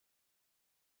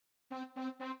You're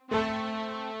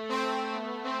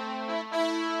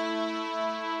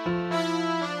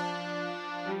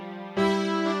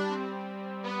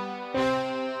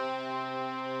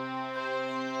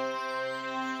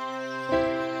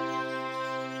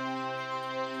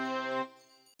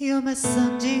my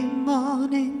Sunday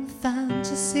morning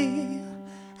fantasy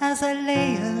as I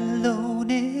lay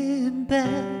alone in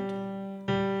bed.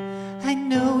 I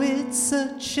know it's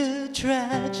such a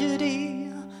tragedy,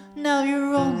 now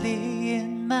you're only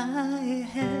in my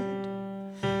head.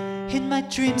 In my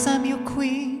dreams I'm your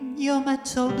queen, you're my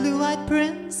tall blue-eyed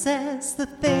princess, the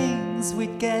things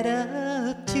we'd get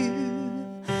up to.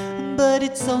 But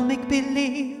it's all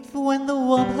make-believe when the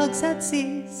warm hugs had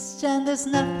ceased and there's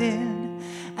nothing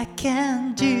I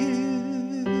can do.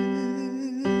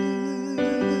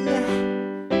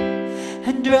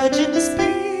 Androgynous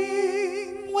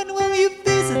being, when will you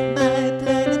visit my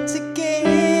planet again?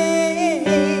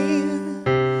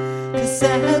 'Cause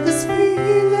I have this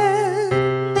feeling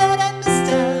that I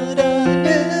missed out on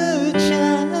a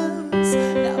chance.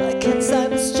 Now I can't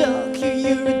cyberstalk you,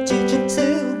 you're a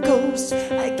digital ghost.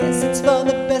 I guess it's for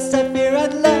the best, I fear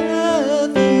I'd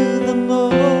love you the most.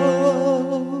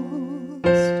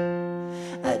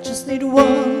 I just need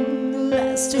one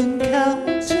last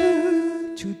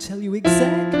encounter to tell you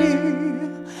exactly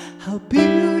how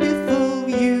beautiful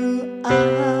you are.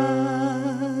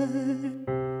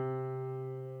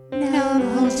 Now I'm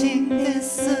haunting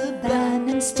this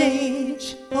abandoned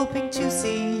stage, hoping to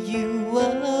see you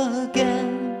again.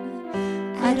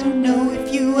 I don't know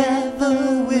if you ever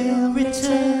will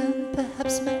return,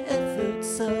 perhaps my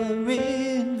efforts are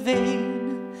in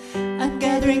vain. I'm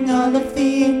gathering all of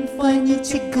the info I need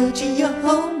to go to your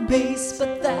home base,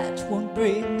 but that won't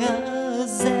bring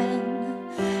us in.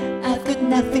 I've got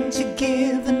nothing to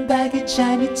give and baggage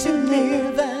I need to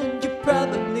live, and you're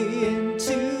probably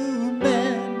into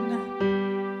men.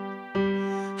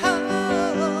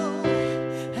 Oh,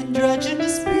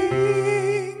 androgynous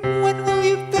being, when will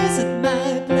you visit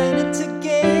my planet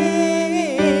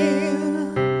again?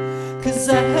 'Cause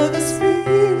I have this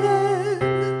feeling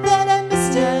that I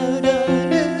missed out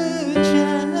on a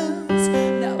chance.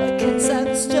 Now I can't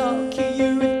stalk you,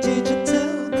 you're a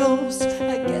digital ghost.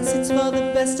 I guess it's for the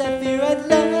best, I fear I'd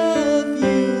love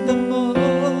you the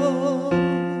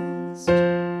most.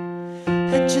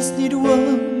 I just need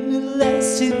one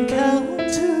last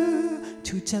encounter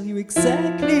to tell you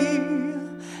exactly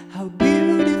how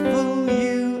beautiful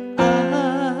you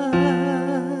are.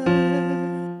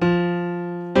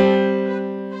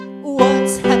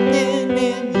 What's happening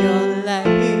in your life?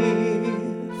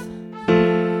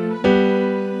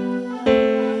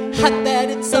 I bet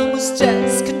it's almost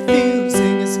as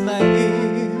confusing as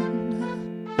mine.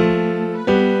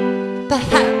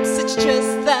 Perhaps it's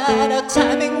just that our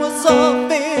timing was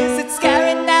off. Is it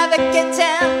scary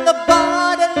navigating the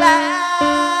borderline?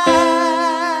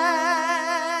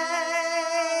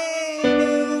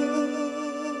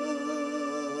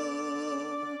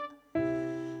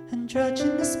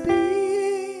 Androgynous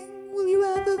being, will you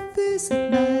ever visit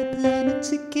my planet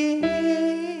again?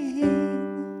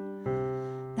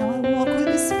 Now I walk with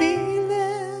this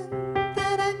feeling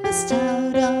that I missed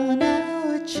out on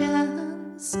our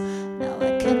chance. Now I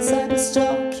can't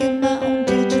cyberstalk you, my own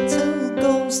digital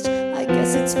ghost. I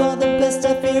guess it's for the best,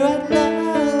 I fear I'd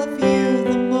love you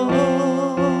the most.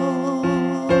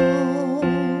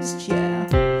 Yeah,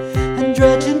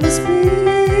 androgynous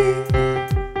being.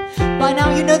 By now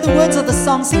you know the words of the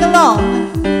song, sing along.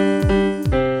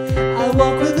 I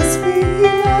walk with this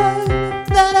feeling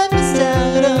that I missed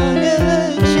out on a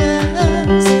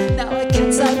chance. Now I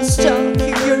can't cyberstalk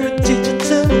you, you're a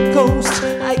digital ghost. I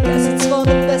guess it's for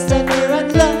the best, I fear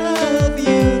I'd love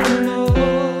you the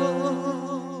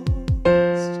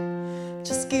most.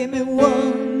 Just give me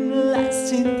one last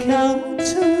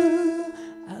encounter,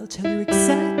 I'll tell you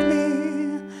exactly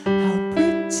how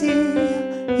pretty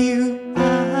you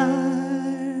are.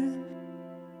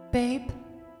 Babe,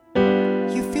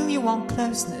 you feel you want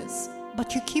closeness,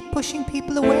 but you keep pushing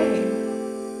people away.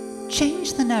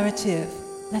 Change the narrative,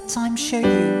 let time show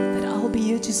you that I'll be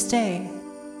here to stay.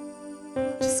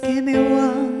 Just give me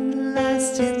one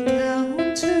last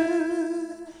encounter,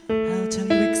 I'll tell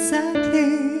you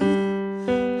exactly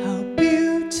how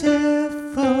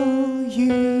beautiful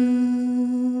you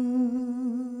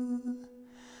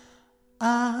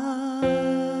are.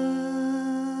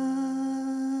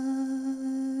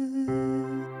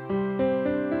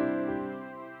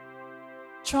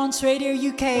 Trance Radio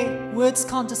UK, words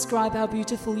can't describe how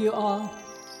beautiful you are.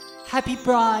 Happy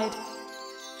Pride,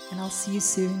 and I'll see you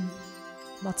soon.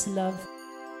 Lots of love.